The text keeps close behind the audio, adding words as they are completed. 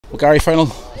Well, Gary, final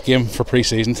game for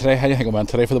pre-season today. How do you think it went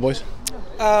today for the boys?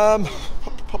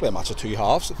 Probably a match of two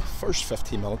halves. The first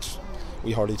 15 minutes,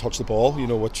 we hardly touched the ball. You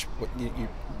know, which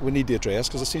we need to address,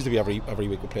 because it seems to be every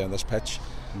week we play on this pitch.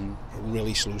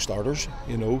 Really slow starters.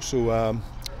 You know, so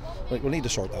we need to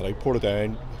sort that out.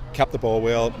 Portadown kept the ball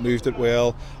well, moved it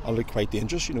well, and looked quite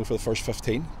dangerous. You know, for the first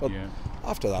 15. But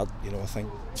after that, you know, I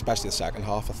think especially the second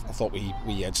half, I thought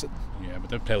we edged it. Yeah, but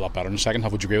they played a lot better in the second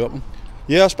half. Would you agree with that one?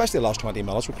 Yeah, especially the last 20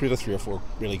 minutes, we created 3 or 4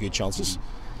 really good chances.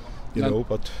 You know,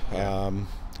 but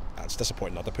it's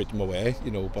disappointing not to put them away.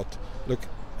 You know, but look,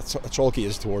 it's all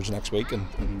geared towards next week, and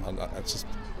it's just,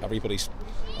 everybody's,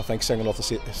 I think, singing off the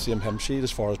same hymn sheet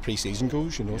as far as pre-season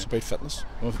goes. You know, it's about fitness.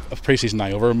 Well, if pre-season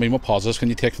now over, I mean, what positives can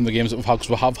you take from the games that we've had?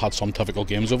 Because we have had some difficult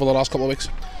games over the last couple of weeks.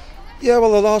 Yeah,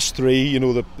 well, the last 3, you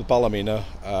know, the Ballymena,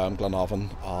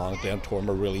 Glenavon and Glentoran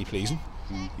were really pleasing.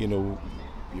 You know,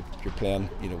 you're playing,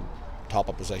 you know, top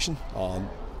of position, and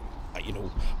you know,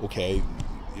 okay,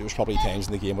 there was probably times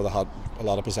in the game where they had a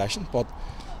lot of possession, but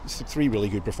it's 3 really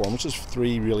good performances,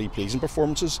 3 really pleasing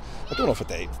performances. I don't know if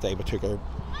they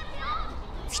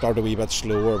started a wee bit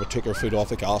slower, or took our foot off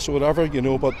the gas or whatever, you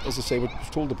know. But as I say,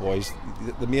 we've told the boys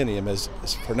the main aim is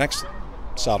for next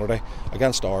Saturday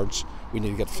against Ards, we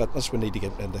need to get fitness, we need to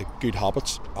get into good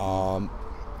habits.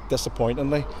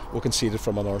 Disappointingly, we conceded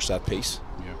from another set piece.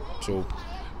 So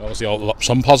obviously,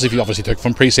 some positive you obviously took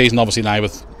from pre-season. Obviously now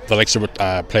with the likes of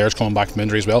players coming back from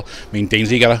injury as well. I mean,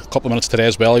 Deansy got a couple of minutes today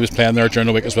as well. He was playing there during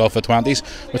the week as well for the 20s,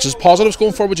 which is positives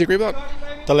going forward. Would you agree with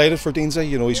that? Delighted for Deansy.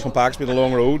 You know, he's come back. It's been a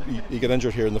long road. He got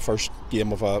injured here in the first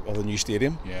game of a new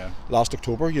stadium last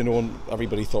October. You know, and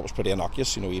everybody thought it was pretty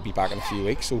innocuous. You know, he'd be back in a few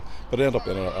weeks. So, but it ended up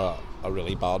being a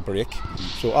really bad break.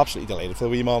 So absolutely delighted for the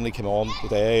wee man. He came on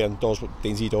today and does what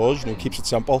Deansy does. You know, keeps it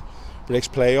simple, breaks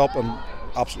play up, and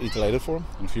absolutely delighted for him.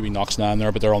 And a few wee knocks now and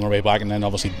there, but they're on their way back, and then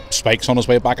obviously Spike's on his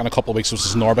way back in a couple of weeks, which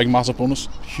is another big massive bonus.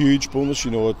 Huge bonus,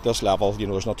 you know, at this level. You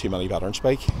know, there's not too many veteran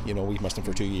Spike. You know, we've missed him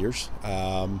for 2 years.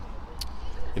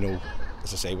 You know,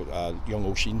 as I say, young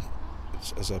O'Sheen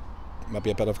is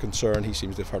maybe a bit of concern. He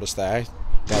seems to have hurt his thigh.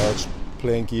 Barrett's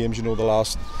playing games, you know, the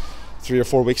last 3 or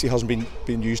 4 weeks he hasn't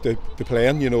been used to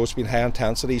playing. You know, it's been high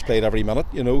intensity. He's played every minute.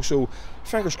 You know, so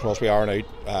fingers crossed we iron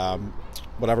out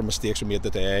whatever mistakes we made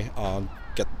today and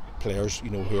get players, you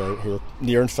know, who are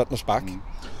nearing fitness back.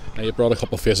 Now, you brought a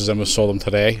couple of faces in. We saw them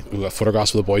today. We got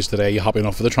photographs of the boys today. You happy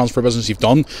enough with the transfer business you've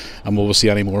done, and will we see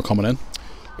any more coming in?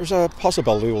 There's a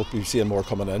possibility we'll be seeing more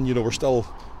coming in. You know, we're still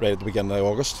right at the beginning of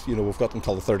August. You know, we've got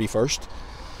until the 31st.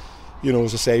 You know,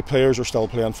 as I say, players are still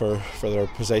playing for their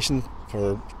position,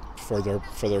 for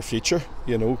their future,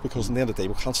 you know, because in the end of the day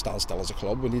we can't stand still as a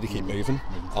club. We need to keep moving,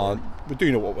 and we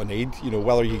do know what we need. You know,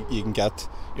 whether you can get,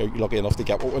 you're lucky enough to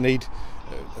get what we need,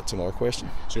 it's another question.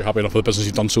 So you're happy enough with the business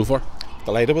you've done so far?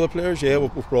 Delighted with the players, yeah,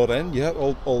 we've brought in,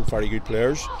 all very good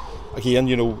players. Again,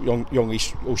 you know, young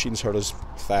O'Sheen's hurt his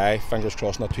thigh, fingers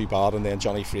crossed not too bad, and then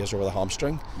Johnny Fraser with a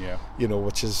hamstring, you know,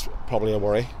 which is probably a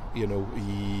worry. You know,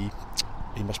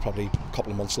 he missed probably a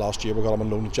couple of months last year. We got him on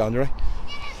loan in January.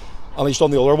 And he's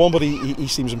done the other one, but he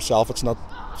seems himself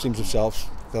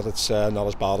that it's not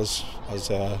as bad as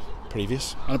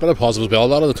previous. And a bit of positive as well. A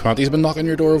lot of the 20s have been knocking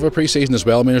your door over pre-season as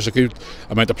well. I mean, there's a good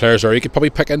amount of players there you could probably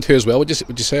pick into as well. Would you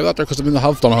say that there? Because I mean, they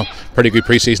have done a pretty good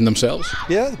pre-season themselves.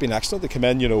 Yeah, they've been excellent. They come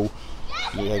in, you know,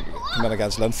 come in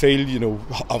against Linfield. You know,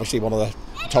 obviously one of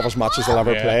the toughest matches they'll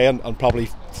ever play, and probably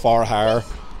far higher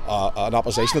an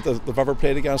opposition that they've ever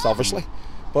played against, obviously.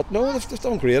 But no, they've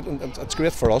done great, and it's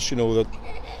great for us, you know, that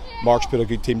Mark's put a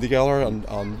good team together, and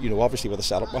you know, obviously with the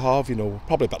setup we have, you know,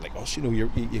 probably a bit like us, you know,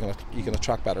 you can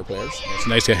attract better players. It's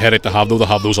nice to head out to have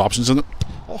those options in it.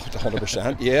 Oh,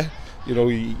 100%, yeah. You know,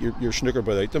 you're snookered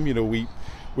without them. You know,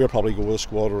 we'll probably go with a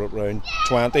squad around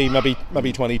 20,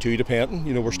 maybe 22 depending.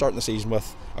 You know, we're starting the season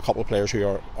with a couple of players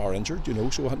who are injured, you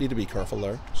know, so we need to be careful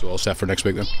there. So all set for next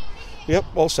week then? Yep,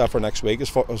 all set for next week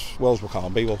as well as we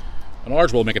can be. And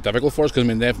Ards will make it difficult for us, because I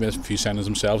mean, they've made a few signings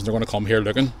themselves and they're going to come here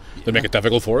looking. They'll make it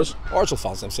difficult for us. Ards will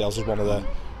fancy themselves as one of the,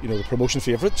 you know, the promotion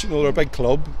favourites. You know, they're a big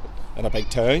club in a big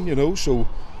town, you know, so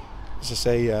as I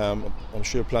say, I'm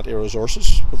sure plenty of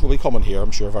resources, but they'll be coming here,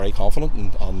 I'm sure, very confident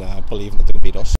and believing that they'll beat us.